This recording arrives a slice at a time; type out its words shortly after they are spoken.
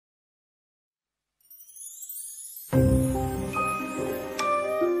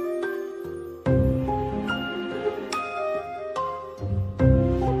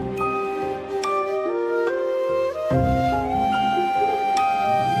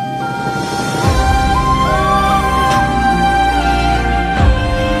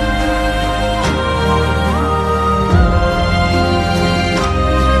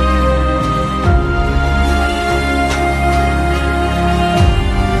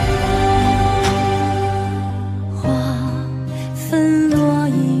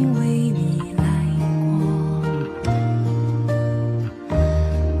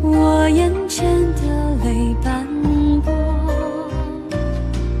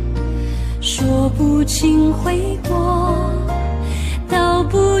不尽回过，道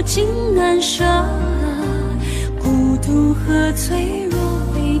不尽难舍，孤独和脆弱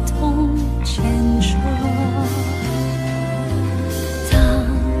被痛牵扯。当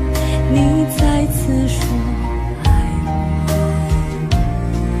你再次说爱我，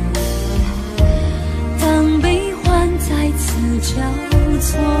当悲欢再次交错，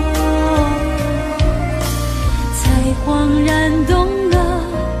才恍然懂了，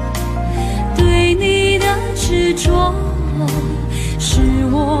对你的执着是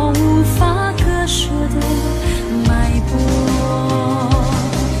我无法割舍的脉搏。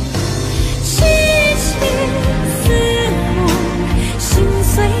凄凄似梦，心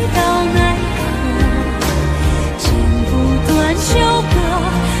碎到奈何，剪不断纠葛，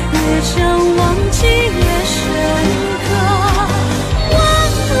越想忘记越深刻。忘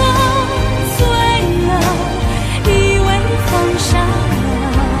了，醉了，以为放下了，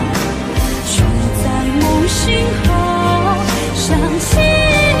却在梦醒后想起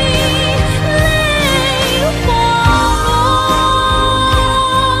你，泪滑落。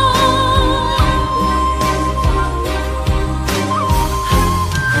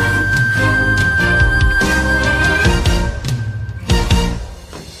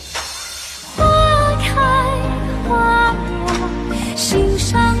花开花落，心上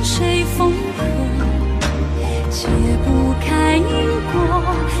谁缝合，解不开因果，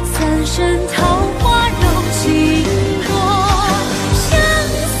三生塔。